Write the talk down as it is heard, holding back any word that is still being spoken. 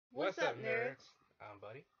What's up, nerds? I'm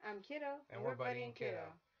Buddy. I'm Kiddo. And we're Buddy and Kiddo.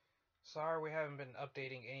 Sorry we haven't been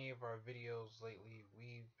updating any of our videos lately.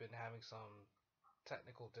 We've been having some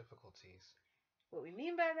technical difficulties. What we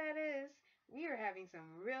mean by that is we are having some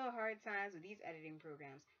real hard times with these editing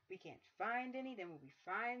programs. We can't find any. Then when we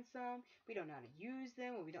find some, we don't know how to use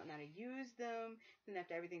them. When we don't know how to use them, then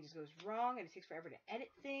after everything just goes wrong and it takes forever to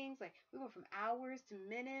edit things. Like we went from hours to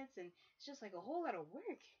minutes, and it's just like a whole lot of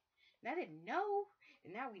work. And I didn't know,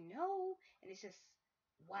 and now we know, and it's just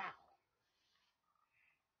wow.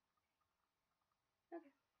 Okay.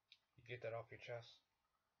 You get that off your chest?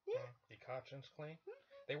 Yeah. Your conscience clean?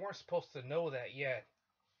 They weren't supposed to know that yet.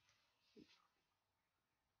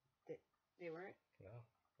 They weren't? No,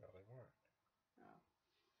 they weren't. Oh.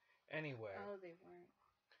 Anyway. Oh, they weren't.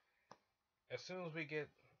 As soon as we get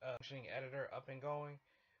a functioning editor up and going,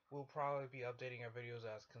 we'll probably be updating our videos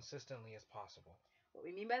as consistently as possible. What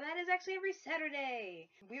we mean by that is actually every Saturday.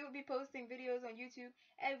 We will be posting videos on YouTube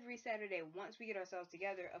every Saturday once we get ourselves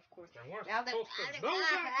together, of course.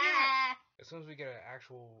 As soon as we get an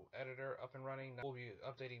actual editor up and running, we'll be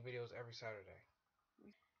updating videos every Saturday.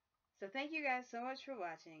 So thank you guys so much for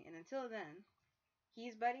watching, and until then,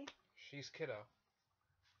 he's Buddy. She's Kiddo.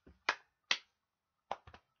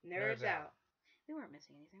 Nerds out. We weren't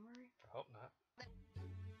missing anything, were we? I hope not.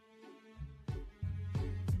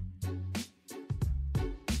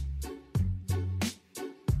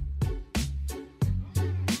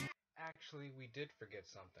 Actually, we did forget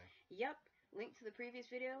something. Yep. Link to the previous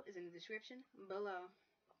video is in the description below.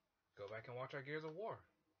 Go back and watch our Gears of War.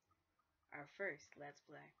 Our first Let's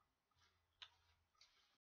Play.